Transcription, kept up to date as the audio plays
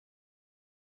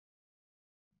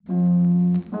The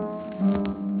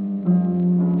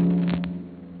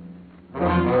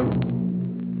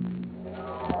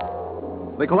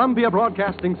Columbia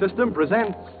Broadcasting System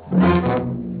presents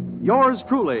Yours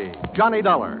truly, Johnny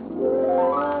Dollar.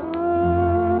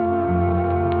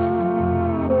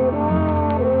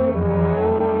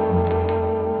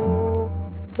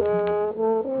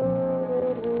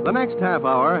 The next half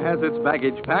hour has its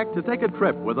baggage packed to take a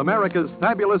trip with America's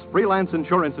fabulous freelance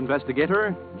insurance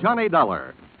investigator, Johnny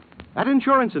Dollar. At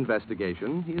insurance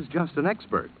investigation, he is just an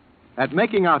expert. At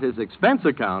making out his expense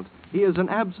account, he is an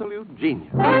absolute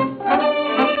genius.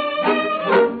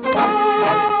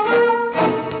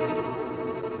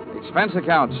 Expense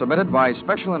account submitted by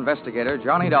Special Investigator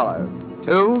Johnny Dollar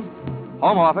to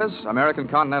Home Office, American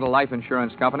Continental Life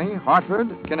Insurance Company, Hartford,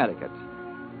 Connecticut.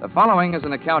 The following is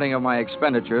an accounting of my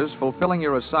expenditures fulfilling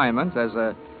your assignment as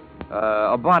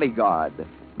a bodyguard,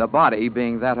 the body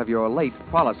being that of your late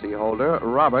policyholder,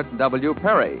 Robert W.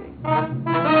 Perry.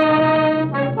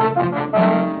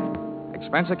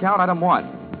 Expense account item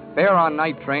 1, fare on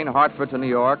night train Hartford to New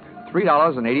York,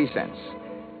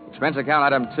 $3.80. Expense account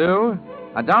item 2,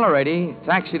 $1.80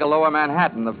 taxi to Lower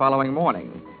Manhattan the following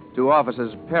morning. To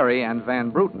officers Perry and Van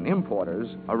Bruten,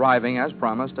 importers, arriving as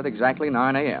promised at exactly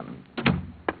 9 a.m.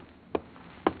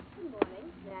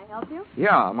 Help you?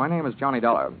 Yeah, my name is Johnny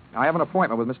Dollar. I have an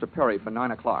appointment with Mr. Perry for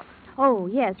 9 o'clock. Oh,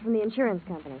 yes, from the insurance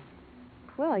company.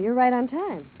 Well, you're right on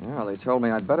time. Yeah, they told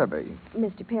me I'd better be.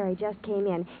 Mr. Perry just came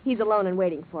in. He's alone and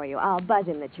waiting for you. I'll buzz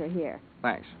him that you're here.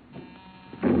 Thanks.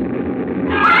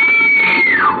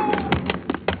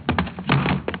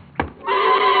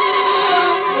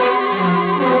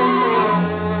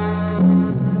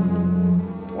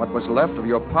 What was left of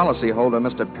your policyholder,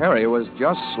 Mr. Perry, was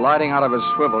just sliding out of his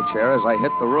swivel chair as I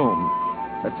hit the room.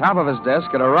 The top of his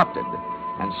desk had erupted,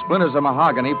 and splinters of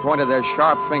mahogany pointed their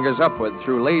sharp fingers upward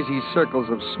through lazy circles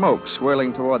of smoke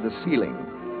swirling toward the ceiling.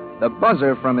 The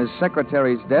buzzer from his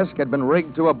secretary's desk had been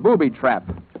rigged to a booby trap.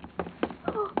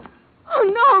 Oh,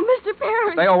 no, Mr.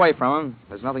 Perry. Stay away from him.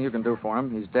 There's nothing you can do for him.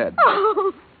 He's dead.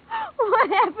 Oh, what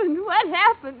happened? What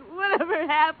happened? Whatever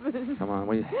happened? Come on,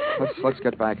 let's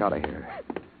get back out of here.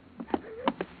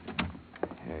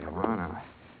 Here you are now.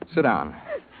 Sit down.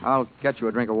 I'll get you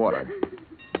a drink of water.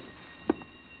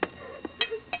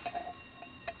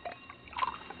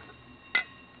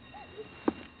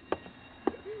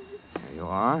 Here you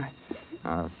are.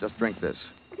 Just drink this.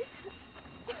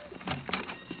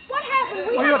 What happened?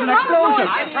 We have an explosion.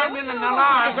 I turned in an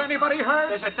alarm. Is anybody hurt?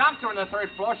 There's a doctor on the third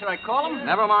floor. Should I call him?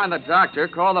 Never mind the doctor.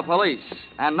 Call the police.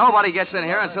 And nobody gets in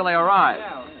here until they arrive.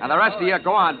 And the rest of you,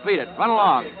 go on, beat it. Run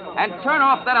along. And turn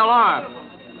off that alarm.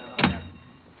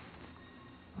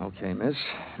 Okay, miss.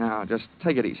 Now, just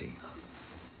take it easy.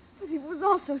 But it was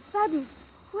all so sudden.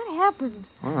 What happened?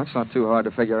 Well, that's not too hard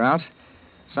to figure out.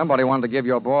 Somebody wanted to give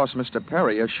your boss, Mr.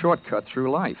 Perry, a shortcut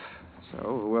through life. So,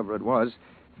 whoever it was,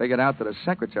 figured out that a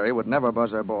secretary would never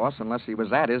buzz her boss unless he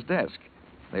was at his desk.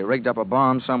 They rigged up a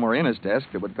bomb somewhere in his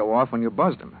desk that would go off when you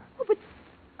buzzed him. Oh, but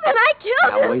then I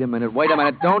killed him. Now, wait a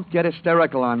minute. Don't get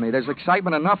hysterical on me. There's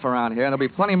excitement enough around here, and there'll be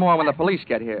plenty more when the police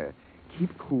get here.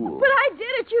 Keep cool. But I did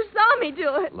it. You saw me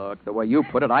do it. Look, the way you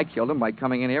put it, I killed him by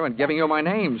coming in here and giving you my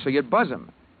name so you'd buzz him.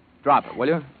 Drop it, will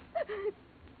you?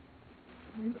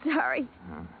 I'm sorry.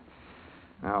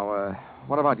 Now,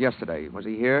 what about yesterday? Was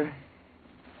he here?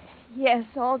 Yes,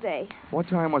 all day. What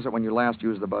time was it when you last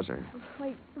used the buzzer?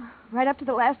 Wait, right up to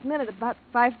the last minute, about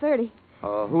 5:30.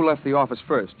 Who left the office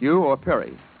first, you or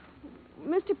Perry?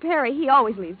 Mr. Perry, he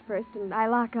always leaves first, and I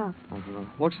lock up.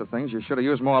 Looks of things, you should have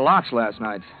used more locks last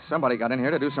night. Somebody got in here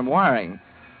to do some wiring.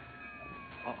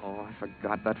 Uh-oh, I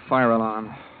forgot that fire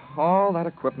alarm. All that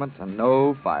equipment and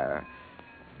no fire.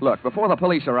 Look, before the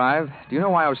police arrive, do you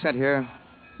know why I was sent here?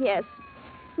 Yes.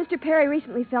 Mr. Perry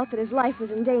recently felt that his life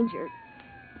was in danger.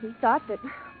 He thought that,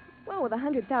 well, with a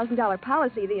 $100,000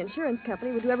 policy, the insurance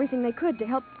company would do everything they could to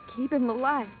help keep him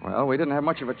alive. Well, we didn't have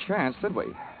much of a chance, did we?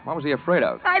 What was he afraid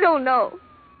of? I don't know.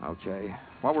 Okay.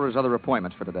 What were his other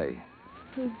appointments for today?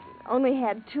 He's only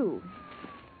had 2.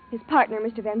 His partner,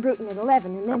 Mr. Van Bruten, at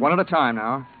 11, and then... One at a time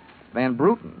now. Van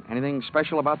Bruten. Anything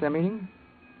special about their meeting?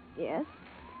 Yes.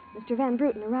 Mr. Van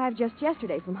Bruten arrived just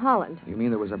yesterday from Holland. You mean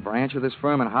there was a branch of this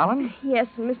firm in Holland? Yes,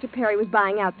 and Mr. Perry was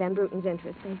buying out Van Bruten's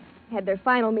interest. They had their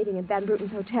final meeting at Van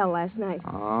Bruten's hotel last night.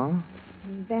 Oh?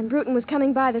 And Van Bruten was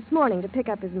coming by this morning to pick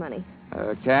up his money.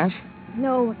 Cash?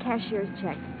 No, a cashier's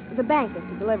check. The bank is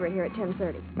to deliver it here at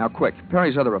 10:30. Now, quick.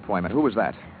 Perry's other appointment. Who was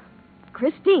that?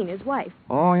 Christine, his wife.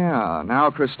 Oh, yeah. Now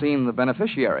Christine, the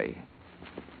beneficiary.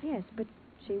 Yes, but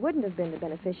she wouldn't have been the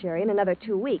beneficiary in another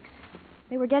 2 weeks.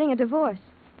 They were getting a divorce.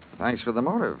 Thanks for the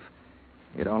motive.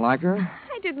 You don't like her?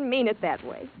 I didn't mean it that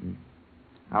way.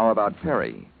 How about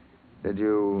Perry? Did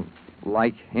you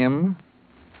like him?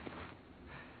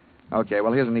 Okay,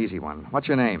 well, here's an easy one. What's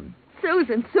your name?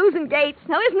 Susan Gates.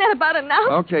 Now, isn't that about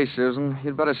enough? Okay, Susan,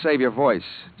 you'd better save your voice.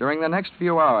 During the next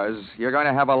few hours, you're going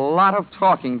to have a lot of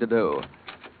talking to do.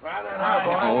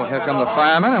 Oh, here come the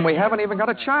firemen, and we haven't even got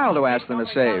a child to ask them to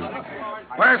save.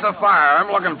 Where's the fire?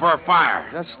 I'm looking for a fire.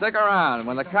 Just stick around.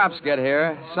 When the cops get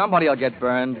here, somebody will get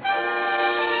burned.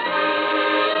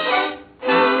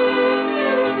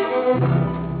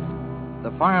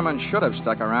 The firemen should have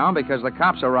stuck around because the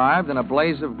cops arrived in a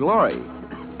blaze of glory.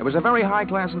 It was a very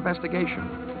high-class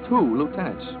investigation. 2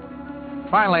 lieutenants.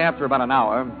 Finally, after about an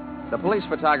hour, the police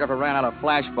photographer ran out of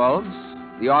flash bulbs,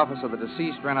 the office of the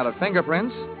deceased ran out of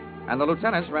fingerprints, and the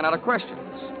lieutenants ran out of questions.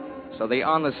 So the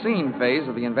on-the-scene phase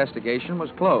of the investigation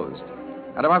was closed.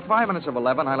 At about 5 minutes of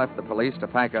 11, I left the police to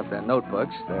pack up their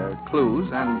notebooks, their clues,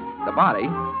 and the body,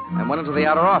 and went into the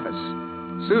outer office.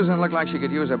 Susan looked like she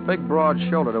could use a big, broad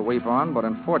shoulder to weep on, but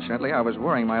unfortunately, I was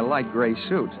wearing my light gray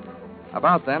suit.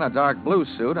 About then, a dark blue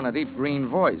suit and a deep green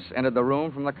voice entered the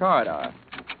room from the corridor.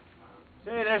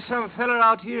 Say, there's some feller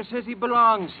out here says he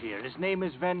belongs here. His name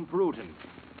is Van Bruten.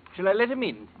 Shall I let him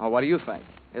in? Oh, what do you think?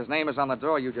 His name is on the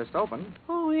door you just opened.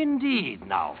 Oh, indeed,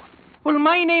 now. Well,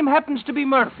 my name happens to be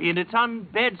Murphy, and it's on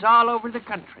beds all over the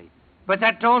country. But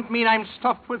that don't mean I'm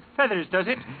stuffed with feathers, does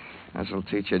it? This'll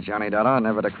teach you, Johnny Dollar,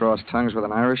 never to cross tongues with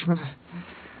an Irishman.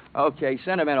 Okay,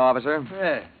 send him in, officer.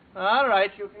 All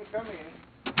right, you can come in.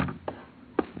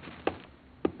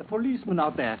 The policeman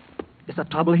out there. Is there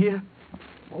trouble here?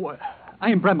 Oh, I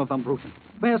am Bremer Van Bruten.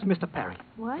 Where's Mr. Perry?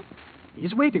 What?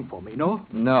 He's waiting for me, no?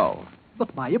 No.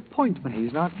 But my appointment.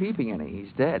 He's not keeping any.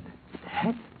 He's dead.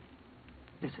 Dead?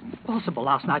 This is impossible.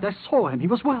 Last night I saw him. He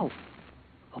was well.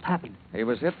 What happened? He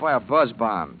was hit by a buzz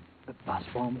bomb. A buzz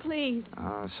bomb? Please.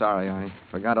 Oh, sorry. I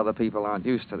forgot other people aren't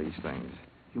used to these things.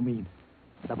 You mean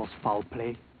that was foul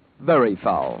play? Very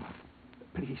foul.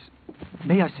 Please,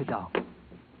 may I sit down?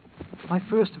 My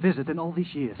first visit in all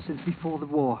these years, since before the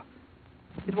war.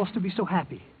 It was to be so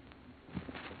happy.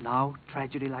 But now,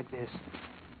 tragedy like this.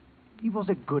 He was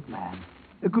a good man,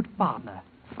 a good partner.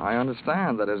 I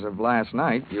understand that as of last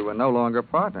night, you were no longer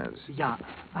partners. Yeah,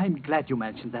 I'm glad you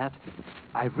mentioned that.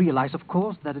 I realize, of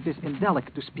course, that it is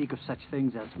indelicate to speak of such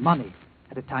things as money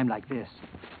at a time like this.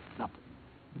 But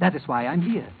that is why I'm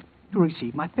here, to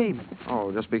receive my payment.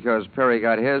 Oh, just because Perry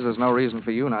got his, there's no reason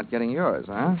for you not getting yours,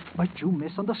 huh? But you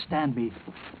misunderstand me.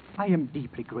 I am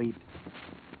deeply grieved.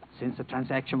 Since the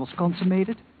transaction was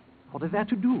consummated, what is there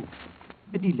to do?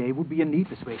 A delay would be a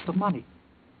needless waste of money.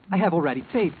 I have already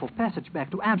paid for passage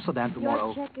back to Amsterdam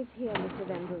tomorrow. Your check is here, Mr.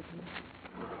 Van Bruten.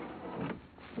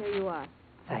 Here you are.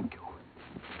 Thank you.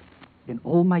 In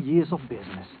all my years of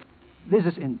business, this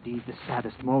is indeed the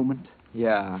saddest moment.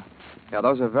 Yeah,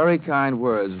 those are very kind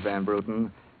words, Van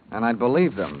Bruten, and I'd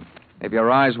believe them if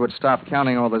your eyes would stop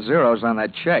counting all the zeros on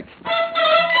that check.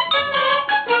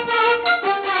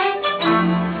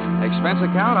 Expense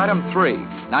account, item 3,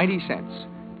 90 cents.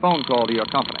 Phone call to your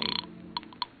company.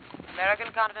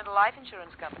 American Continental Life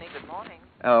Insurance Company, good morning.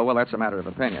 Oh, well, that's a matter of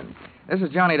opinion. This is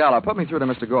Johnny Dollar. Put me through to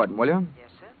Mr. Gordon, will you? Yes,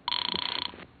 sir.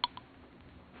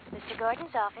 Mr.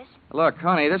 Gordon's office. Look,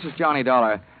 honey, this is Johnny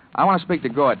Dollar. I want to speak to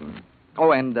Gordon.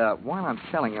 Oh, and while I'm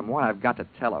telling him what I've got to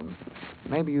tell him,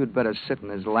 maybe you'd better sit in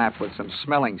his lap with some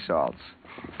smelling salts.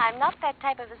 I'm not that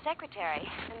type of a secretary.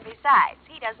 And besides,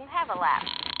 he doesn't have a lap.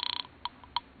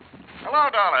 Hello,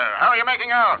 Dollar. How are you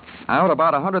making out? I owed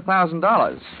about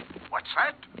 $100,000. What's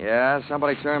that? Yeah,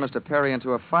 somebody turned Mr. Perry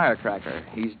into a firecracker.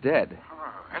 He's dead.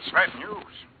 Oh, that's bad news.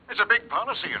 It's a big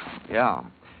policy, you know. Yeah.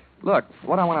 Look,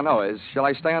 what I want to know is, shall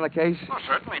I stay on the case? Oh,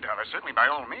 certainly, Dollar. Certainly, by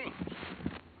all means.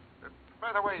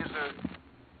 By the way, is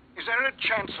there a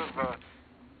chance of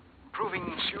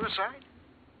proving suicide?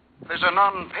 There's a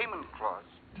non-payment clause.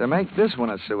 To make this one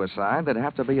a suicide, there'd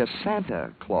have to be a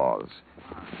Santa Claus.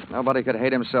 Nobody could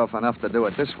hate himself enough to do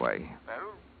it this way.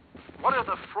 Well, what are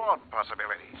the fraud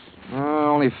possibilities?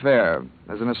 Only fair.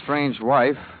 There's an estranged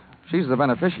wife. She's the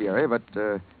beneficiary, but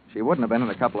she wouldn't have been in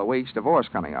a couple of weeks. Divorce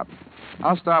coming up.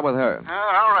 I'll start with her.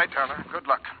 All right, Dollar. Good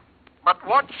luck. But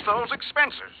watch those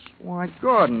expenses. Why,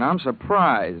 Gordon, I'm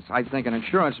surprised. I think an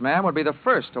insurance man would be the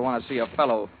first to want to see a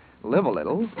fellow live a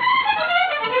little.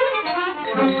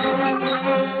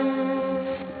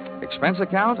 Expense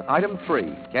account, item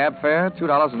 3. Cab fare,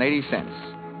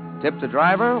 $2.80. Tip to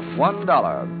driver,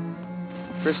 $1.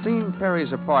 Christine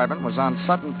Perry's apartment was on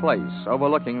Sutton Place,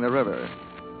 overlooking the river.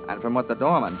 And from what the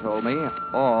doorman told me,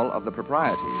 all of the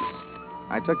proprieties.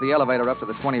 I took the elevator up to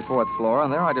the 24th floor,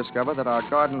 and there I discovered that our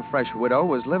garden-fresh widow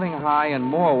was living high in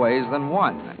more ways than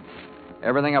one.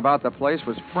 Everything about the place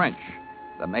was French.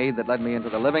 the maid that led me into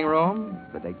the living room,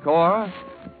 the decor,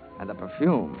 and the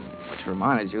perfume, which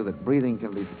reminded you that breathing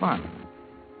can be fun.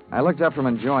 I looked up from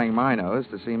enjoying my nose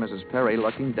to see Mrs. Perry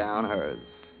looking down hers.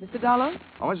 Mr. Dollar,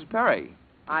 Oh, Mrs. Perry.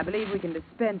 I believe we can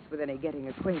dispense with any getting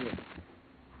acquainted.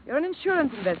 You're an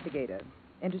insurance investigator,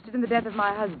 interested in the death of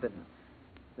my husband.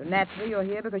 So naturally, you're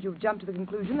here because you've jumped to the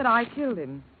conclusion that I killed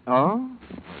him. Oh?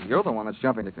 You're the one that's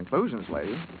jumping to conclusions,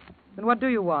 lady. Then what do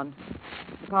you want?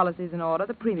 The policy's in order,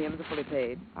 the premiums are fully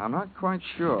paid. I'm not quite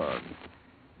sure.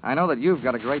 I know that you've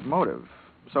got a great motive.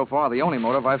 So far, the only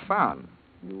motive I've found.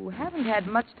 You haven't had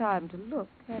much time to look,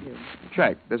 have you?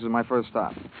 Check. This is my first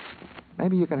stop.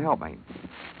 Maybe you can help me.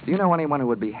 Do you know anyone who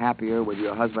would be happier with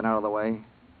your husband out of the way?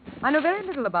 I know very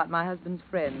little about my husband's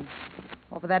friends,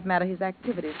 or for that matter, his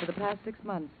activities for the past 6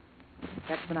 months.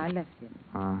 That's when I left him.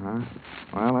 Uh-huh.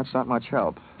 Well, that's not much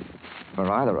help for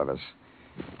either of us.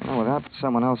 Well, without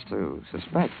someone else to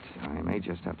suspect, I may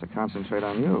just have to concentrate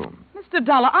on you. Mr.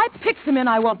 Dollar, I picked the men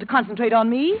I want to concentrate on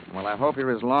me. Well, I hope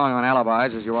you're as long on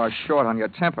alibis as you are short on your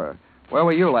temper. Where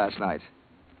were you last night?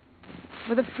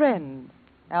 With a friend,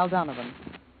 Al Donovan.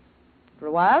 For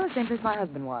a while, the same place my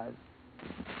husband was.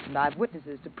 And I've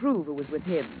witnesses to prove who was with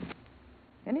him.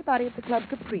 Anybody at the Club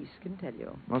Caprice can tell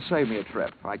you. Well, save me a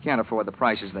trip. I can't afford the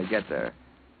prices they get there.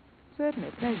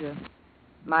 Certainly, pleasure.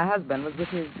 My husband was with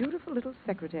his beautiful little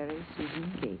secretary,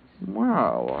 Susan Gates.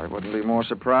 Well, I wouldn't be more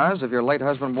surprised if your late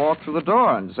husband walked through the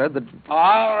door and said that...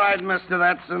 All right, mister,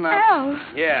 that's enough. Al!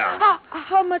 Yeah.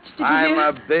 How much did you I'm hear?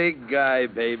 a big guy,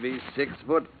 baby,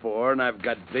 6'4", and I've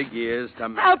got big ears to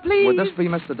match. Al, please. Would this be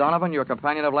Mr. Donovan, your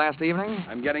companion of last evening?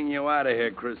 I'm getting you out of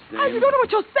here, Christine. Al, you don't know what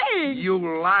you're saying. You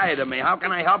lie to me. How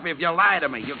can I help you if you lie to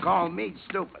me? You call me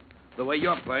stupid. The way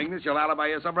you're playing this, you'll alibi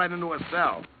yourself right into a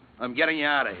cell. I'm getting you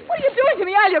out of here. What are you doing to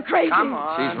me, Al? You're crazy. Come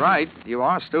on. She's right. You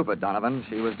are stupid, Donovan.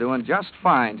 She was doing just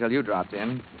fine till you dropped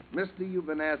in. Mister, you've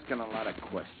been asking a lot of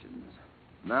questions.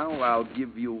 Now I'll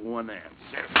give you one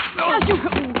answer. Al, you...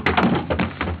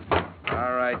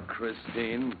 All right,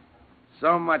 Christine.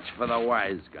 So much for the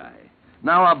wise guy.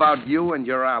 Now about you and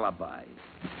your alibi.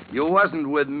 You wasn't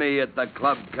with me at the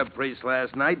Club Caprice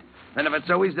last night, and if it's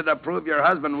so easy to prove your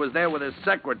husband was there with his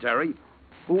secretary,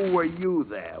 who were you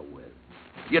there with?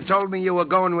 You told me you were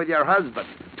going with your husband,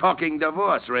 talking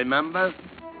divorce, remember?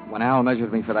 When Al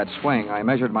measured me for that swing, I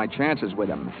measured my chances with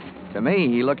him. To me,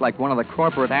 he looked like one of the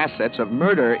corporate assets of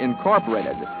Murder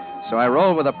Incorporated. So I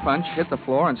rolled with a punch, hit the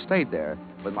floor, and stayed there,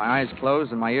 with my eyes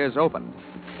closed and my ears open.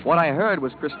 What I heard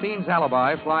was Christine's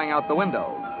alibi flying out the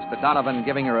window, Mr. Donovan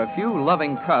giving her a few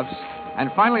loving cuffs, and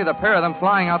finally the pair of them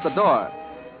flying out the door.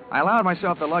 I allowed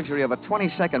myself the luxury of a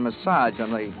 20-second massage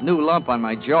on the new lump on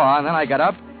my jaw, and then I got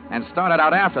up and started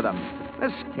out after them.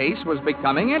 This case was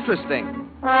becoming interesting.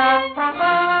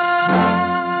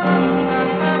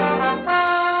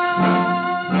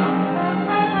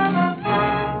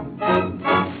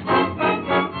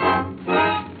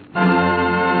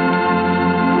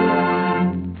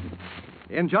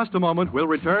 In just a moment, we'll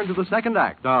return to the second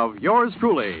act of Yours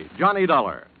Truly, Johnny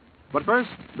Dollar. But first,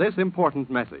 this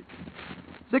important message.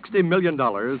 $60 million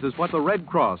is what the Red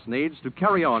Cross needs to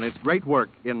carry on its great work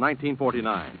in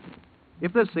 1949.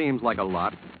 If this seems like a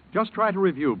lot, just try to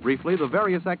review briefly the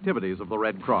various activities of the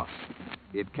Red Cross.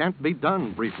 It can't be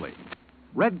done briefly.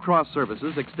 Red Cross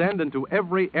services extend into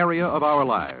every area of our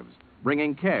lives,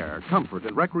 bringing care, comfort,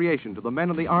 and recreation to the men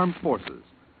of the armed forces,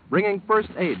 bringing first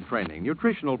aid training,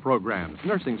 nutritional programs,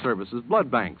 nursing services, blood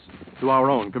banks to our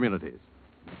own communities.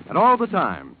 And all the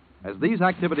time, as these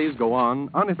activities go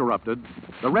on uninterrupted,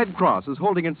 the Red Cross is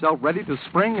holding itself ready to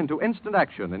spring into instant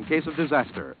action in case of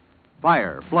disaster.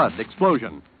 Fire, flood,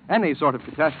 explosion, any sort of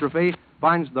catastrophe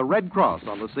finds the Red Cross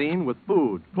on the scene with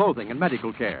food, clothing, and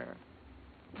medical care.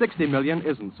 $60 million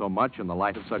isn't so much in the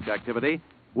light of such activity.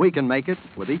 We can make it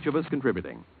with each of us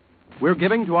contributing. We're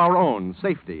giving to our own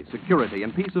safety, security,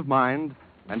 and peace of mind,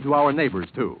 and to our neighbors,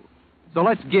 too. So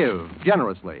let's give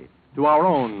generously to our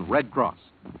own Red Cross.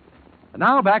 And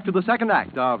now back to the second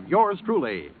act of Yours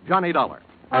Truly, Johnny Dollar.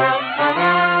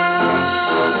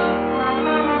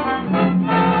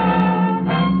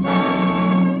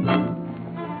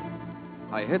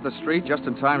 I hit the street just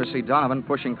in time to see Donovan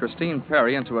pushing Christine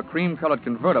Perry into a cream-colored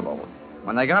convertible.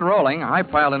 When they got rolling, I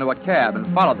piled into a cab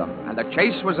and followed them, and the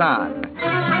chase was on.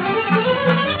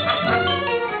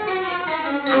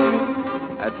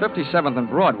 At 57th and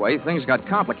Broadway, things got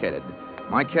complicated.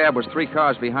 My cab was 3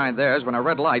 cars behind theirs when a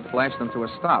red light flashed them to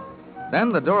a stop.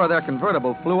 Then the door of their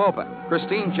convertible flew open.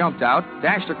 Christine jumped out,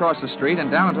 dashed across the street,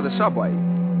 and down into the subway.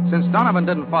 Since Donovan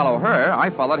didn't follow her, I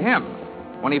followed him.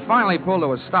 When he finally pulled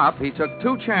to a stop, he took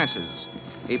 2 chances.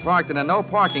 He parked in a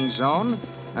no-parking zone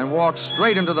and walked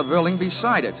straight into the building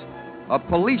beside it. a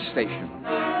police station.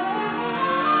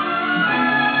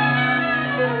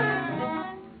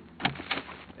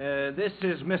 This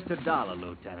is Mr. Dollar,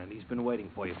 Lieutenant. He's been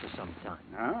waiting for you for some time.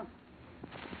 Huh?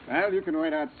 Well, you can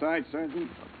wait outside,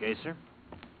 Sergeant. Okay, sir.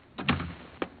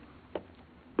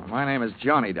 My name is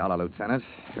Johnny Dollar, Lieutenant.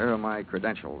 Here are my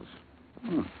credentials.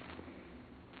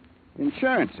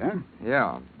 Insurance, huh?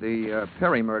 Yeah, the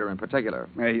Perry murder in particular.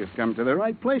 Well, you've come to the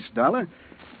right place, Dollar.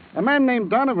 A man named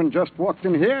Donovan just walked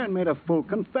in here and made a full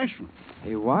confession.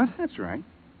 He what? That's right.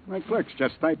 My clerk's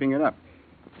just typing it up.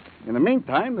 In the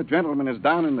meantime, the gentleman is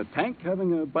down in the tank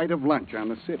having a bite of lunch on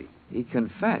the city. He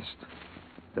confessed.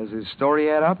 Does his story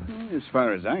add up? As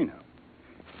far as I know.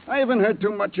 I haven't heard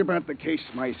too much about the case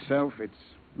myself. It's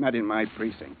not in my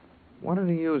precinct. What did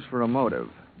he use for a motive?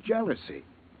 Jealousy.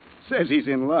 Says he's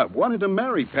in love. Wanted to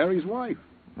marry Perry's wife.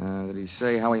 Did he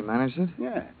say how he managed it?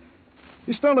 Yeah.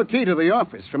 He stole a key to the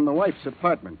office from the wife's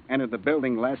apartment, entered the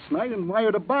building last night, and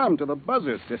wired a bomb to the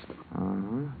buzzer system.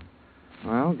 Uh-huh.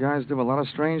 Well, guys do a lot of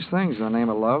strange things in the name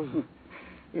of love.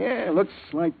 Yeah, looks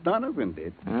like Donovan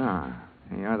did. Yeah.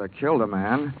 He either killed a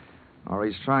man, or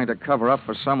he's trying to cover up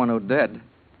for someone who did.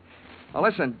 Now,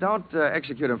 listen, don't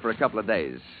execute him for a couple of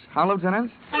days. Huh,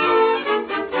 Lieutenant?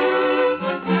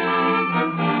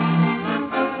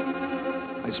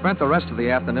 I spent the rest of the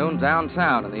afternoon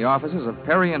downtown in the offices of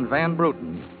Perry and Van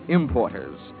Bruten,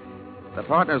 importers. The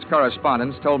partners'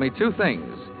 correspondents told me two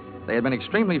things. They had been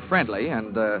extremely friendly,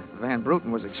 and Van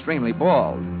Bruten was extremely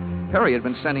bald. Perry had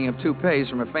been sending him toupees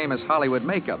from a famous Hollywood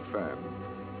makeup firm.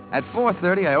 At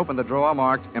 4:30, I opened the drawer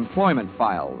marked Employment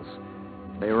Files.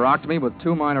 They rocked me with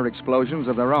two minor explosions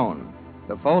of their own.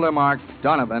 The folder marked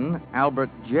Donovan Albert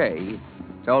J.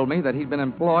 told me that he'd been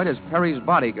employed as Perry's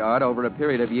bodyguard over a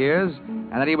period of years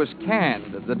and that he was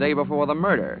canned the day before the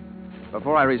murder.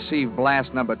 Before I received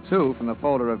blast number 2 from the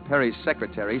folder of Perry's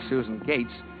secretary, Susan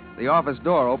Gates, the office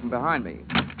door opened behind me.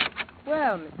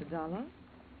 Well, Mr. Dollar,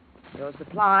 you're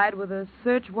supplied with a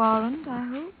search warrant, I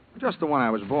hope? Just the one I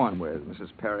was born with,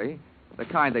 Mrs. Perry. The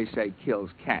kind they say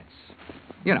kills cats.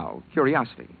 You know,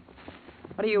 curiosity.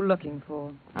 What are you looking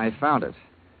for? I found it.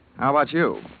 How about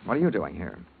you? What are you doing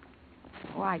here?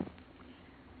 Oh,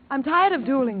 I'm tired of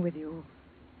dueling with you.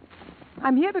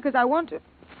 I'm here because I want to...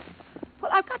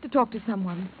 Well, I've got to talk to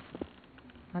someone.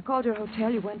 I called your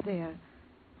hotel. You went there.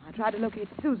 I tried to locate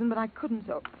Susan, but I couldn't,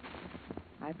 so...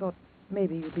 I thought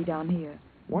maybe you'd be down here.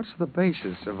 What's the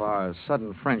basis of our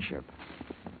sudden friendship?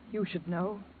 You should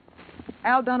know.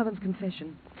 Al Donovan's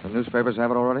confession. The newspapers have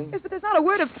it already? Yes, but there's not a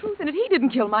word of truth in it. He didn't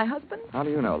kill my husband. How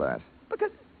do you know that?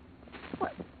 Because...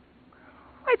 What?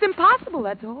 Why, it's impossible,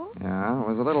 that's all. Yeah, it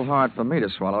was a little hard for me to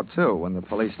swallow, too, when the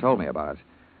police told me about it.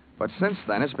 But since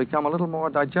then, it's become a little more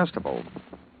digestible.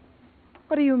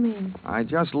 What do you mean? I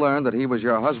just learned that he was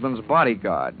your husband's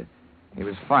bodyguard. He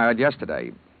was fired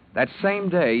yesterday. That same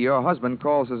day, your husband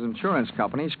calls his insurance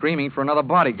company screaming for another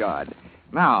bodyguard.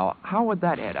 Now, how would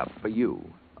that add up for you?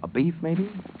 A beef, maybe?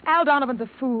 Al Donovan's a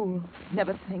fool.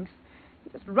 Never thinks. He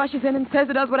just rushes in and says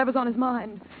or does whatever's on his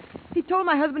mind. He told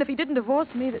my husband if he didn't divorce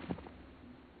me that...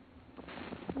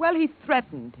 Well, he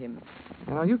threatened him.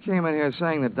 You know, you came in here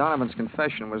saying that Donovan's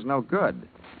confession was no good.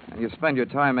 And you spend your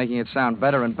time making it sound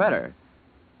better and better.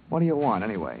 What do you want,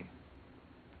 anyway?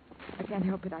 I can't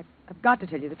help it. I've got to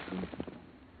tell you the truth.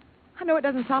 I know it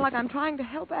doesn't sound like I'm trying to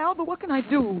help Al, but what can I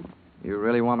do? You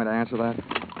really want me to answer that?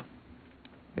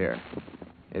 Here.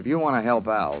 If you want to help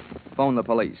Al, phone the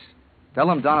police. Tell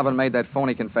them Donovan made that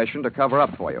phony confession to cover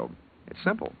up for you. It's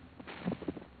simple.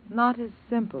 Not as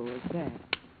simple as that.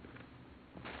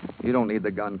 You don't need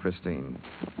the gun, Christine.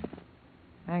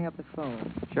 Hang up the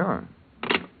phone. Sure.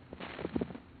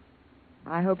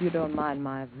 I hope you don't mind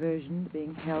my aversion to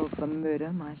being held for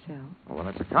murder myself. Well,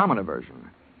 that's a common aversion.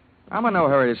 I'm in no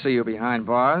hurry to see you behind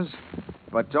bars.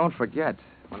 But don't forget,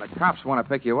 when the cops want to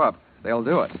pick you up, they'll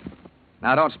do it.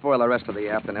 Now, don't spoil the rest of the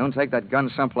afternoon. Take that gun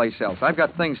someplace else. I've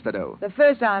got things to do. The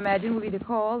first, I imagine, will be the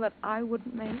call that I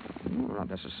wouldn't make. Not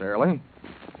necessarily.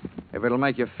 If it'll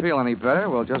make you feel any better,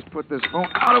 we'll just put this phone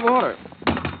out of order.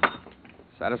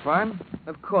 Satisfied?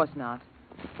 Of course not.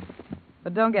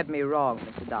 But don't get me wrong,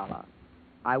 Mr. Dollar.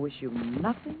 I wish you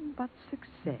nothing but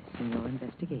success in your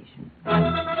investigation.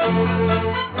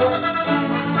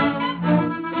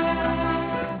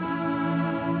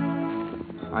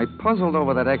 I puzzled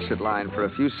over that exit line for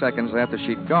a few seconds after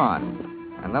she'd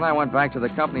gone, and then I went back to the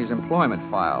company's employment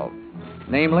file,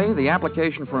 namely the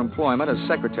application for employment as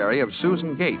secretary of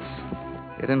Susan Gates.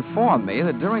 It informed me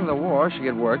that during the war she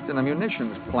had worked in a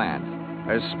munitions plant.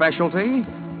 Her specialty?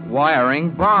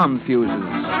 Wiring bomb fuses.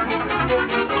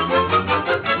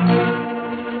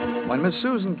 When Miss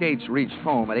Susan Gates reached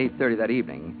home at 8:30 that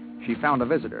evening, she found a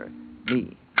visitor,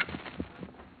 Me.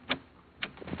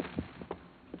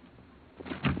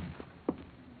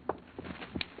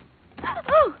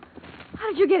 Oh! How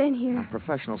did you get in here? A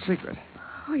professional secret.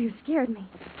 Oh, you scared me.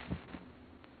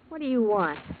 What do you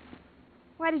want?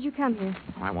 Why did you come here?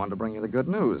 I wanted to bring you the good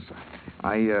news.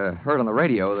 I heard on the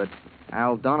radio that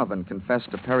Al Donovan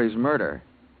confessed to Perry's murder.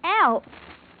 Al!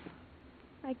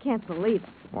 I can't believe it.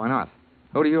 Why not?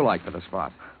 Who do you like for the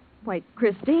spot? Why,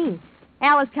 Christine.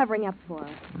 Al is covering up for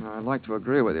her. I'd like to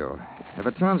agree with you. If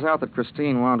it turns out that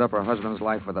Christine wound up her husband's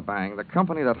life with a bang, the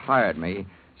company that hired me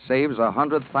saves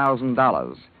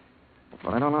 $100,000.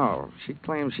 But I don't know. She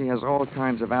claims she has all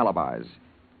kinds of alibis.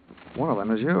 One of them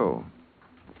is you.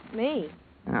 Me?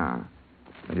 Yeah.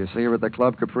 Did you see her at the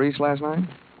Club Caprice last night?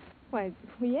 Why,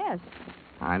 yes.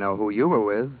 I know who you were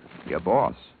with. Your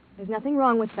boss. There's nothing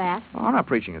wrong with that. Oh, I'm not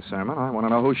preaching a sermon. I want to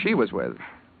know who she was with.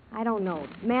 I don't know.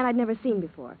 A man I'd never seen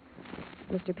before.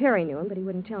 Mr. Perry knew him, but he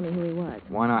wouldn't tell me who he was.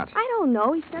 Why not? I don't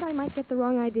know. He said I might get the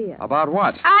wrong idea. About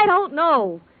what? I don't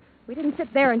know. We didn't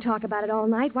sit there and talk about it all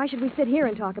night. Why should we sit here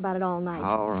and talk about it all night?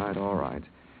 All right, all right.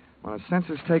 When a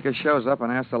census taker shows up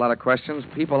and asks a lot of questions,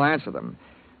 people answer them.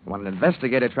 When an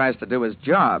investigator tries to do his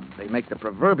job, they make the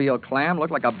proverbial clam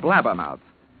look like a blabbermouth.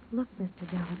 Look, Mr.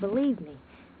 Della, believe me,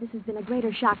 this has been a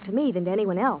greater shock to me than to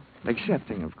anyone else.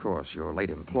 Excepting, of course, your late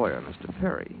employer, Mr.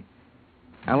 Perry.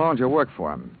 How long did you work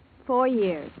for him? 4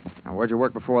 years. Now, where'd you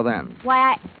work before then?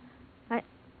 Why, I...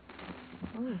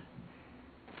 Oh.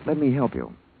 Let me help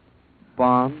you.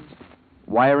 Bombs,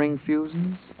 wiring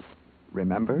fuses.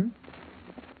 Remember?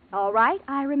 All right,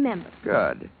 I remember.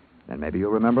 Good. Then maybe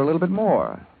you'll remember a little bit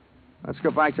more. Let's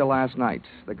go back to last night.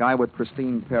 The guy with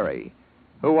Christine Perry.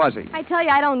 Who was he? I tell you,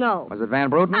 I don't know. Was it Van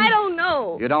Bruten? I don't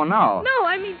know. You don't know? No,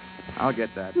 I mean... I'll get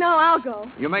that. No, I'll go.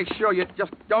 You make sure you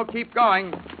just don't keep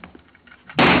going.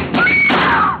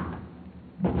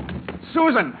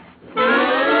 Susan!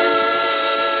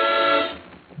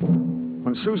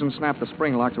 When Susan snapped the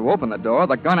spring lock to open the door,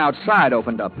 the gun outside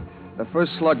opened up. The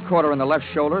first slug caught her in the left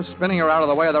shoulder, spinning her out of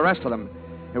the way of the rest of them.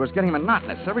 It was getting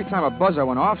monotonous. Every time a buzzer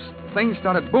went off, things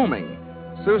started booming.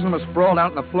 Susan was sprawled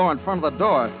out on the floor in front of the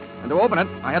door, and to open it,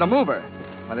 I had to move her.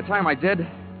 By the time I did,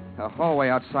 the hallway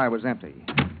outside was empty.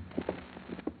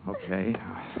 Okay.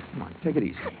 Come on, take it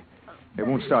easy. It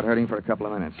won't start hurting for a couple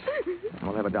of minutes.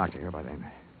 We'll have a doctor here by then.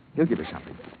 He'll give you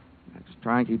something. Just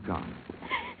try and keep calm.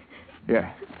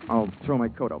 Here, I'll throw my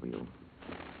coat over you.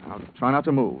 Now, try not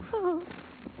to move. Oh.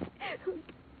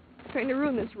 Trying to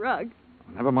ruin this rug.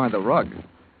 Never mind the rug.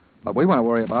 What we want to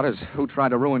worry about is who tried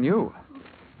to ruin you.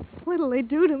 What'll they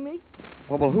do to me?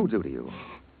 What will who do to you?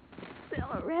 They'll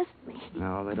arrest me.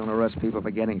 No, they don't arrest people for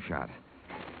getting shot.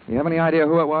 You have any idea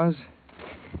who it was?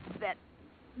 That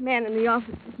man in the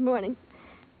office this morning.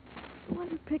 The one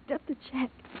who picked up the check.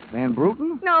 Van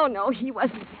Bruten? No, he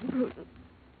wasn't Van Bruten.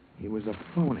 He was a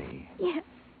phony. Yes.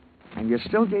 And you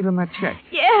still gave him that check?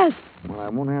 Yes. Well, I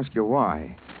won't ask you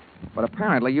why. But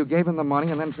apparently you gave him the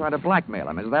money and then tried to blackmail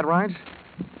him. Is that right?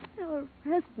 They'll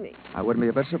arrest me. I wouldn't be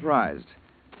a bit surprised.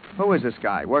 Who is this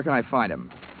guy? Where can I find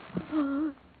him?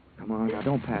 Oh, Come on, now,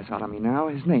 don't pass out on me now.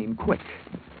 His name, quick.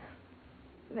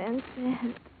 Van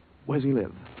Sant. Where's he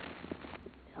live?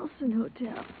 Nelson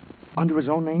Hotel. Under his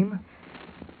own name?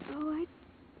 Oh, I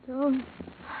don't.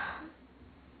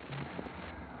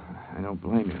 I don't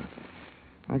blame you.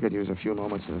 I could use a few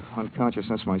moments of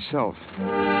unconsciousness myself.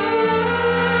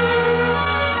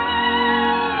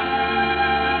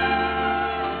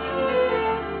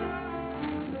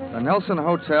 The Nelson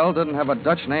Hotel didn't have a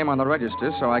Dutch name on the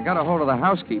register, so I got a hold of the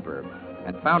housekeeper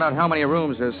and found out how many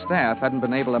rooms her staff hadn't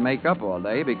been able to make up all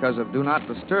day because of Do Not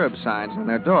Disturb signs on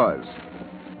their doors.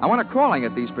 I went a-calling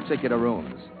at these particular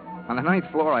rooms. On the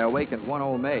 9th floor, I awakened one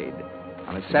old maid.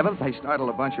 On the 7th, I startled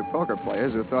a bunch of poker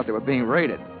players who thought they were being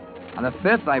raided. On the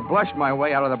 5th, I blushed my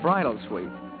way out of the bridal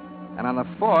suite. And on the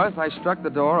 4th, I struck the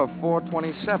door of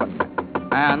 427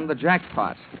 and the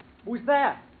jackpot. Who's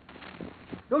there?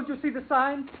 Don't you see the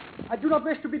sign? I do not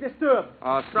wish to be disturbed.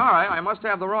 Oh, sorry, I must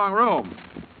have the wrong room.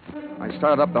 I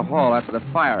started up the hall after the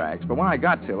fire axe, but when I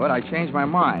got to it, I changed my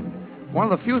mind. One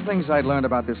of the few things I'd learned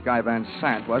about this guy Van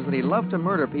Sant was that he loved to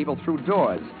murder people through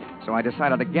doors, so I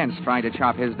decided against trying to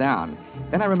chop his down.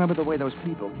 Then I remembered the way those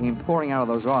people came pouring out of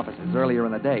those offices earlier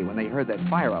in the day when they heard that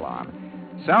fire alarm.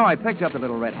 So I picked up the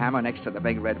little red hammer next to the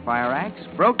big red fire axe,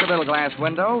 broke the little glass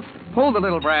window, pulled the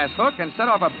little brass hook, and set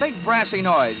off a big brassy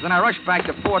noise. Then I rushed back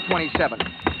to 427.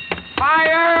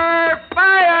 Fire!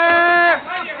 Fire!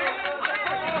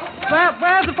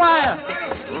 Where's the fire?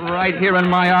 Right here in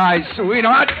my eyes,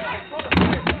 sweetheart.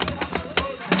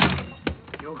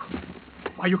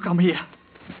 Why you come here?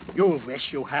 You wish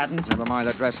you hadn't. Never mind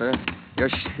the dresser.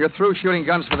 You're through shooting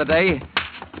guns for the day.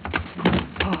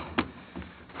 Oh.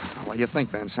 What do you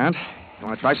think, Van Sant? You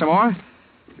want to try some more?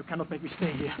 You cannot make me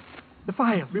stay here. The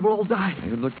fire. We will all die.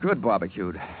 You look good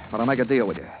barbecued. But I'll make a deal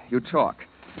with you. You talk.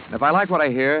 And if I like what I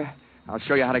hear, I'll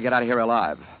show you how to get out of here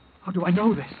alive. How do I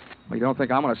know this? Well, you don't think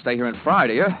I'm going to stay here and fry,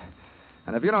 do you?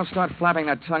 And if you don't start flapping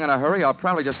that tongue in a hurry, I'll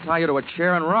probably just tie you to a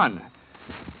chair and run.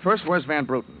 First, where's Van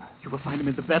Bruten? You will find him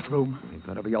in the bedroom. He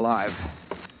better be alive.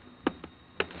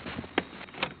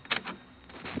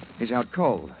 He's out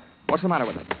cold. What's the matter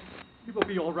with him? He will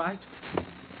be all right.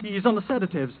 He is on the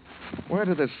sedatives. Where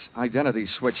did this identity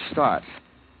switch start?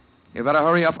 You better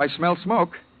hurry up. I smell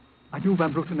smoke. I knew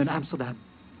Van Bruten in Amsterdam.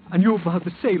 I knew about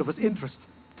the sale of his interest.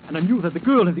 And I knew that the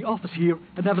girl in the office here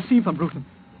had never seen Van Bruten.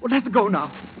 Well, let's go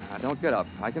now. Now, don't get up.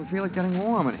 I can feel it getting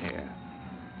warm in here.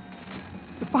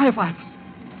 The firefighters.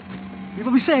 We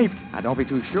will be saved. Now, don't be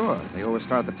too sure. They always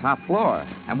start at the top floor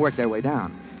and work their way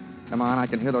down. Come on, I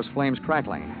can hear those flames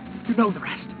crackling. You know the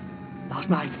rest. Last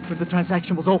night, when the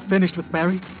transaction was all finished with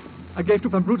Perry, I gave to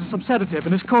Van Bruten some sedative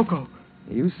and his cocoa.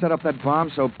 You set up that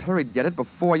bomb so Perry'd get it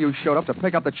before you showed up to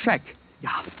pick up the check.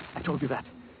 Yeah, I told you that.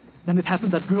 Then it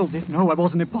happened that girl didn't know I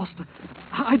was an imposter.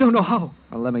 I don't know how.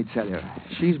 Well, let me tell you.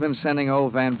 She's been sending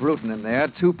old Van Bruten in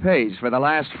there toupees for the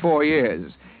last 4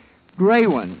 years. Gray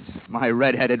ones, my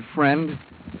red-headed friend.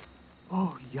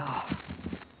 Oh, yeah.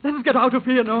 Let us get out of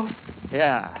here, no?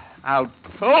 Yeah, out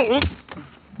cold.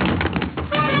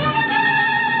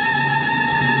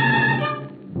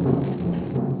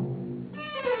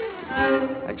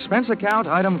 Expense account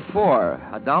item 4,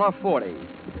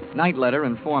 $1.40. Night letter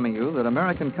informing you that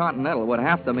American Continental would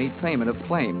have to meet payment of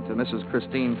claim to Mrs.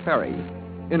 Christine Ferry,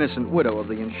 innocent widow of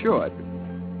the insured.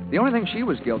 The only thing she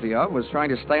was guilty of was trying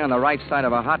to stay on the right side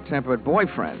of a hot-tempered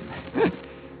boyfriend.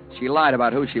 She lied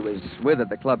about who she was with at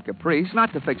the Club Caprice,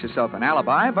 not to fix herself an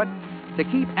alibi, but to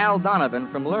keep Al Donovan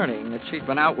from learning that she'd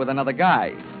been out with another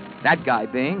guy. That guy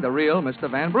being the real Mr.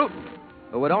 Van Bruten,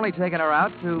 who had only taken her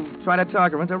out to try to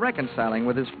talk her into reconciling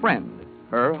with his friend,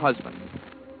 her husband.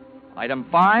 Item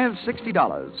 5,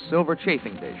 $60, silver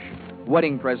chafing dish.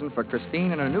 Wedding present for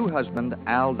Christine and her new husband,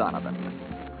 Al Donovan.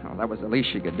 Well, that was the least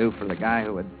she could do for the guy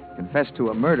who had confessed to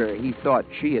a murder he thought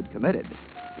she had committed.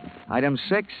 Item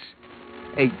 6,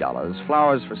 $8,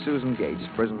 flowers for Susan Gates,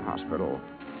 prison hospital.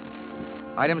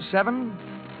 Item 7,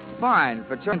 fine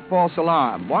for turning false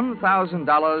alarm,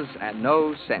 $1,000 and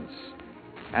no cents.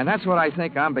 And that's what I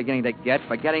think I'm beginning to get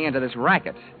for getting into this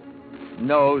racket.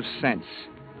 No sense.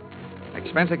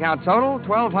 Expense account total,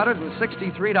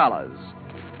 $1,263.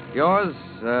 Yours,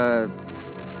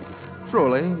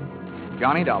 truly,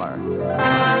 Johnny Dollar.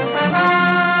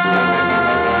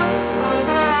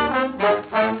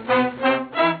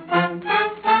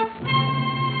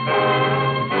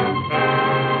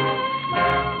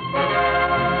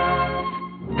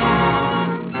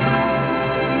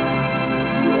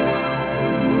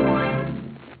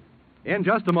 In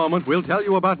just a moment, we'll tell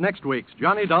you about next week's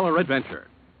Johnny Dollar adventure.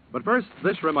 But first,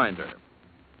 this reminder.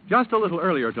 Just a little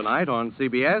earlier tonight on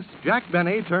CBS, Jack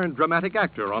Benny turned dramatic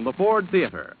actor on the Ford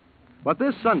Theater. But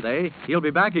this Sunday, he'll be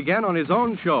back again on his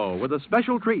own show with a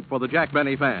special treat for the Jack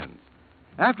Benny fans.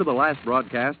 After the last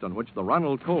broadcast on which the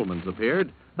Ronald Colemans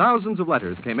appeared, thousands of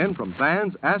letters came in from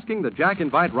fans asking that Jack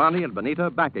invite Ronnie and Benita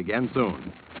back again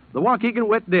soon. The Waukegan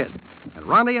Wit did, and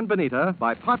Ronnie and Benita,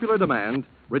 by popular demand,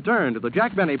 return to the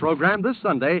Jack Benny program this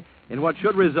Sunday in what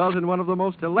should result in one of the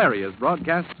most hilarious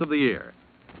broadcasts of the year.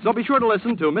 So be sure to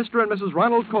listen to Mr. and Mrs.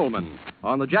 Ronald Coleman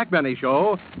on the Jack Benny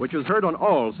Show, which is heard on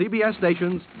all CBS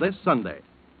stations this Sunday.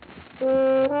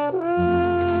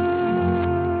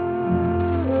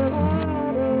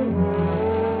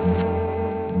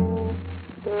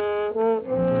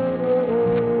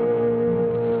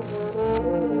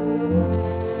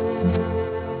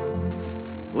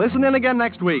 Listen in again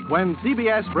next week when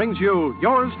CBS brings you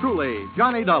Yours Truly,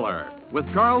 Johnny Dollar, with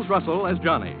Charles Russell as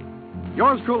Johnny.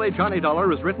 Yours Truly, Johnny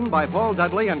Dollar is written by Paul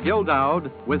Dudley and Gil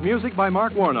Dowd, with music by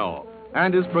Mark Warnow,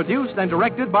 and is produced and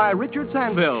directed by Richard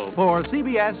Sanville for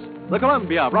CBS, the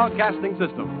Columbia Broadcasting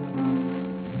System.